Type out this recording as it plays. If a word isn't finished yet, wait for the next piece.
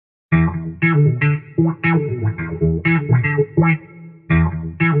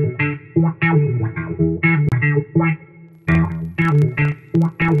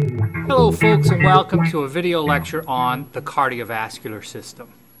and welcome to a video lecture on the cardiovascular system.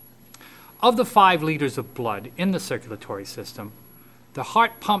 Of the 5 liters of blood in the circulatory system, the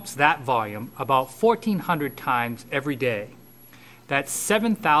heart pumps that volume about 1,400 times every day. That's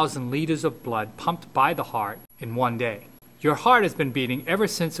 7,000 liters of blood pumped by the heart in one day. Your heart has been beating ever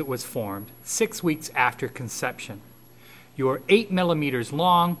since it was formed, 6 weeks after conception. You are 8 millimeters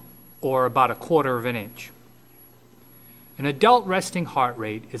long, or about 1/4 of an inch. An adult resting heart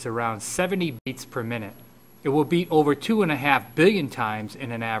rate is around 70 beats per minute. It will beat over 2.5 billion times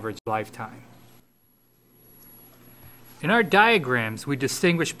in an average lifetime. In our diagrams, we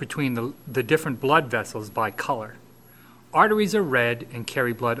distinguish between the different blood vessels by color. Arteries are red and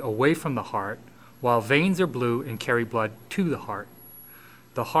carry blood away from the heart, while veins are blue and carry blood to the heart.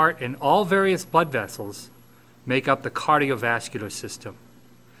 The heart and all various blood vessels make up the cardiovascular system.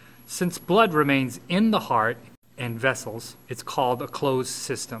 Since blood remains in the heart and vessels, it's called a closed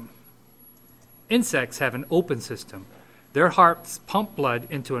system. Insects have an open system. Their hearts pump blood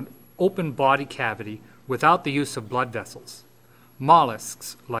into an open body cavity without the use of blood vessels.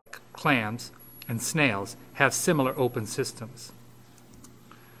 Mollusks, like clams and snails, have similar open systems.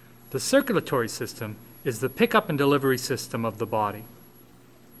 The circulatory system is the pickup and delivery system of the body.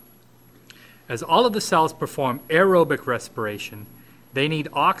 As all of the cells perform aerobic respiration, they need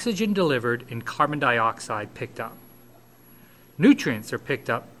oxygen delivered and carbon dioxide picked up. Nutrients are picked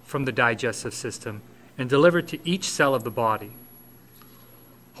up from the digestive system and delivered to each cell of the body.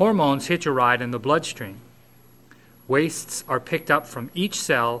 Hormones hitch a ride in the bloodstream. Wastes are picked up from each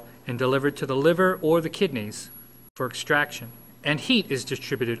cell and delivered to the liver or the kidneys for extraction. And heat is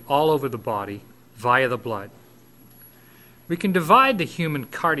distributed all over the body via the blood. We can divide the human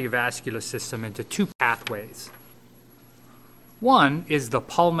cardiovascular system into 2 pathways. One is the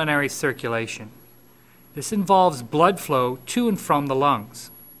pulmonary circulation. This involves blood flow to and from the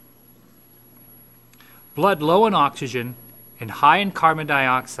lungs. Blood low in oxygen and high in carbon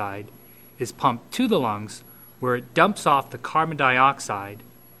dioxide is pumped to the lungs, where it dumps off the carbon dioxide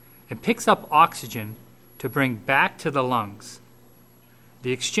and picks up oxygen to bring back to the lungs.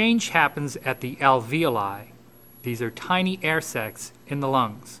 The exchange happens at the alveoli. These are tiny air sacs in the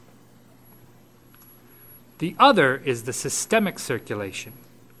lungs. The other is the systemic circulation,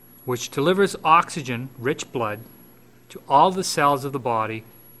 which delivers oxygen-rich blood to all the cells of the body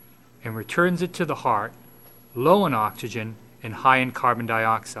and returns it to the heart, low in oxygen and high in carbon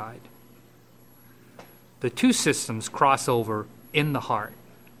dioxide. The 2 systems cross over in the heart.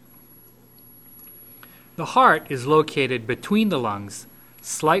 The heart is located between the lungs,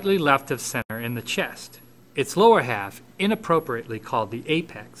 slightly left of center in the chest. Its lower half, inappropriately called the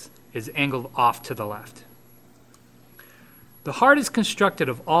apex, is angled off to the left. The heart is constructed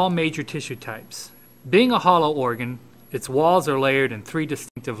of all major tissue types. Being a hollow organ, its walls are layered in 3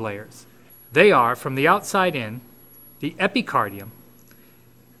 distinctive layers. They are, from the outside in, the epicardium.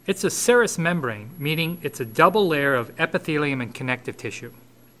 It's a serous membrane, meaning it's a double layer of epithelium and connective tissue.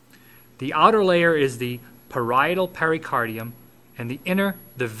 The outer layer is the parietal pericardium, and the inner,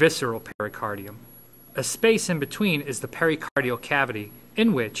 the visceral pericardium. A space in between is the pericardial cavity,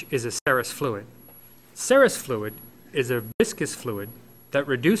 in which is a serous fluid. Serous fluid is a viscous fluid that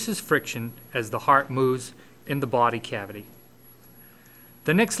reduces friction as the heart moves in the body cavity.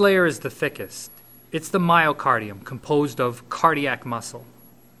 The next layer is the thickest. It's the myocardium, composed of cardiac muscle.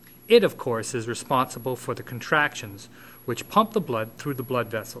 It, of course, is responsible for the contractions, which pump the blood through the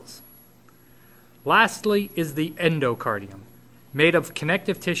blood vessels. Lastly is the endocardium, made of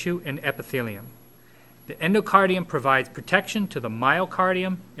connective tissue and epithelium. The endocardium provides protection to the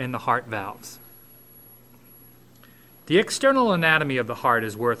myocardium and the heart valves. The external anatomy of the heart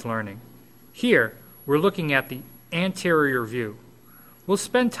is worth learning. Here, we're looking at the anterior view. We'll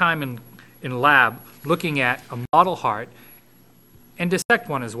spend time in lab looking at a model heart and dissect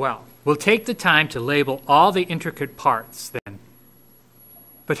one as well. We'll take the time to label all the intricate parts then.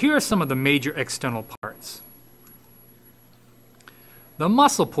 But here are some of the major external parts. The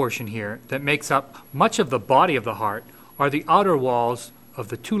muscle portion here that makes up much of the body of the heart are the outer walls of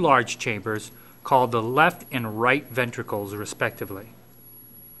the 2 large chambers called the left and right ventricles, respectively.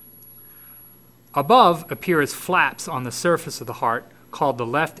 Above appear as flaps on the surface of the heart called the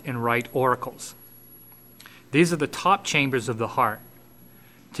left and right auricles. These are the top chambers of the heart.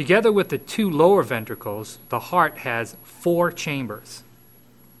 Together with the 2 lower ventricles, the heart has 4 chambers.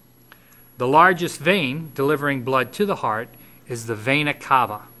 The largest vein delivering blood to the heart is the vena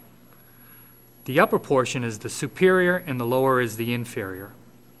cava. The upper portion is the superior and the lower is the inferior.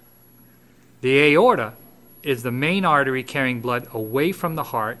 The aorta is the main artery carrying blood away from the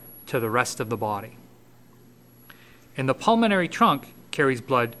heart to the rest of the body. And the pulmonary trunk carries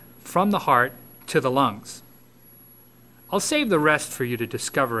blood from the heart to the lungs. I'll save the rest for you to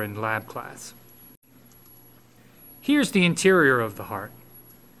discover in lab class. Here's the interior of the heart.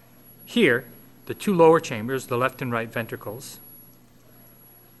 Here, the two lower chambers, the left and right ventricles.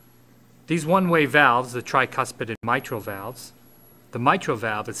 These one-way valves, the tricuspid and mitral valves. The mitral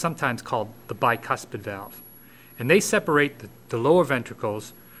valve is sometimes called the bicuspid valve, and they separate the lower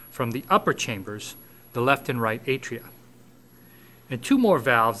ventricles from the upper chambers, the left and right atria. And two more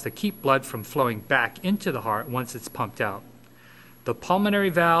valves that keep blood from flowing back into the heart once it's pumped out. The pulmonary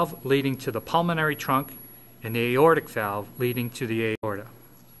valve leading to the pulmonary trunk, and the aortic valve leading to the aorta.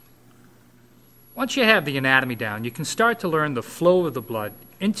 Once you have the anatomy down, you can start to learn the flow of the blood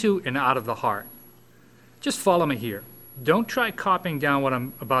into and out of the heart. Just follow me here. Don't try copying down what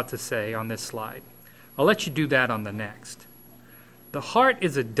I'm about to say on this slide. I'll let you do that on the next. The heart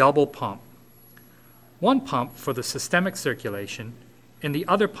is a double pump. One pump for the systemic circulation and the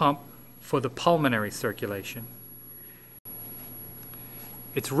other pump for the pulmonary circulation.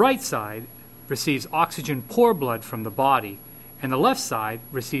 Its right side receives oxygen-poor blood from the body, and the left side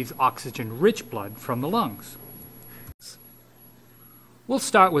receives oxygen-rich blood from the lungs. We'll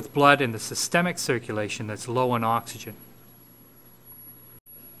start with blood in the systemic circulation that's low in oxygen.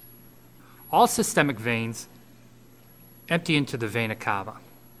 All systemic veins empty into the vena cava.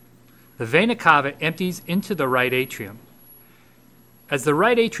 The vena cava empties into the right atrium. As the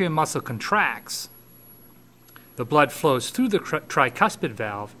right atrium muscle contracts, the blood flows through the tricuspid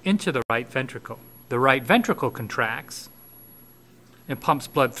valve into the right ventricle. The right ventricle contracts and pumps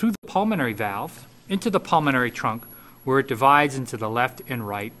blood through the pulmonary valve into the pulmonary trunk, where it divides into the left and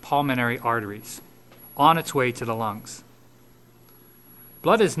right pulmonary arteries on its way to the lungs.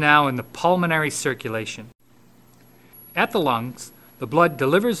 Blood is now in the pulmonary circulation. At the lungs, the blood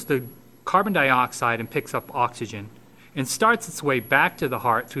delivers the carbon dioxide and picks up oxygen and starts its way back to the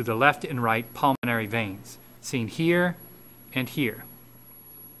heart through the left and right pulmonary veins, seen here and here.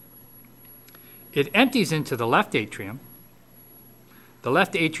 It empties into the left atrium. The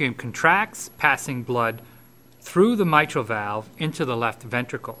left atrium contracts, passing blood through the mitral valve into the left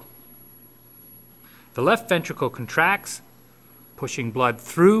ventricle. The left ventricle contracts, pushing blood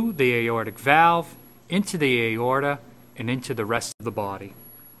through the aortic valve, into the aorta, and into the rest of the body.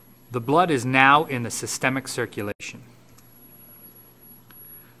 The blood is now in the systemic circulation.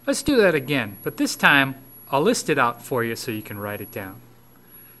 Let's do that again, but this time I'll list it out for you so you can write it down.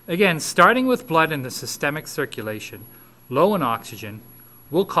 Again, starting with blood in the systemic circulation, low in oxygen,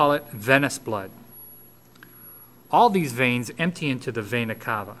 we'll call it venous blood. All these veins empty into the vena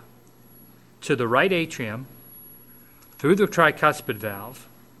cava, to the right atrium, through the tricuspid valve,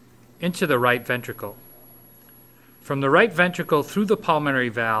 into the right ventricle. From the right ventricle through the pulmonary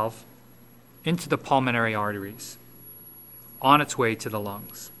valve, into the pulmonary arteries, on its way to the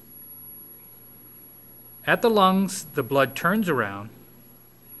lungs. At the lungs, the blood turns around,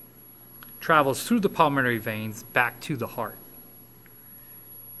 travels through the pulmonary veins back to the heart,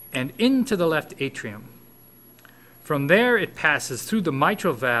 and into the left atrium. From there, it passes through the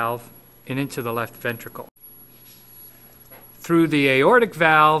mitral valve and into the left ventricle, through the aortic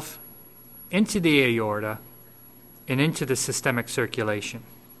valve, into the aorta, and into the systemic circulation.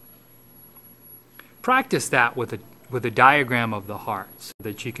 Practice that with a diagram of the heart so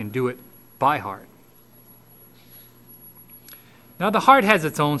that you can do it by heart. Now, the heart has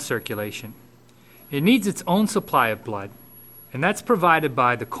its own circulation. It needs its own supply of blood, and that's provided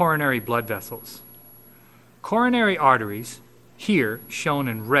by the coronary blood vessels. Coronary arteries, here shown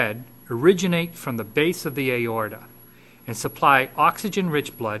in red, originate from the base of the aorta and supply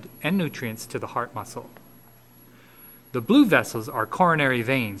oxygen-rich blood and nutrients to the heart muscle. The blue vessels are coronary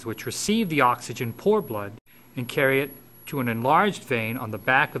veins, which receive the oxygen-poor blood and carry it to an enlarged vein on the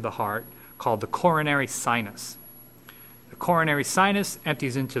back of the heart called the coronary sinus. The coronary sinus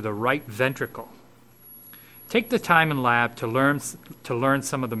empties into the right ventricle. Take the time in lab to learn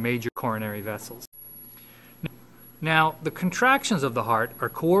some of the major coronary vessels. Now, the contractions of the heart are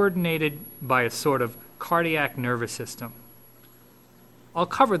coordinated by a sort of cardiac nervous system. I'll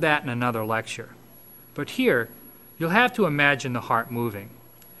cover that in another lecture, but here you'll have to imagine the heart moving.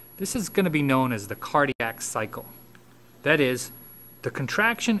 This is going to be known as the cardiac cycle. That is, the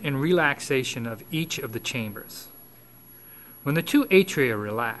contraction and relaxation of each of the chambers. When the two atria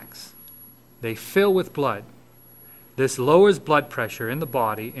relax, they fill with blood. This lowers blood pressure in the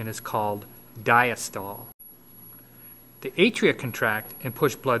body and is called diastole. The atria contract and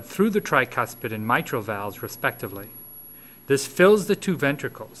push blood through the tricuspid and mitral valves, respectively. This fills the two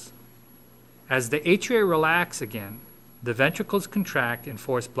ventricles. As the atria relax again, the ventricles contract and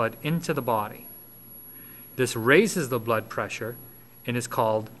force blood into the body. This raises the blood pressure and is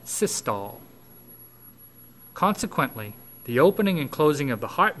called systole. Consequently, the opening and closing of the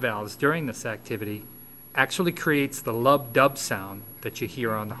heart valves during this activity actually creates the lub-dub sound that you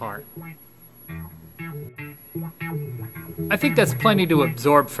hear on the heart. I think that's plenty to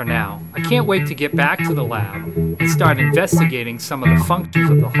absorb for now. I can't wait to get back to the lab and start investigating some of the functions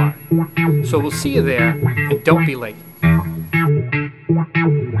of the heart. So we'll see you there, and don't be late.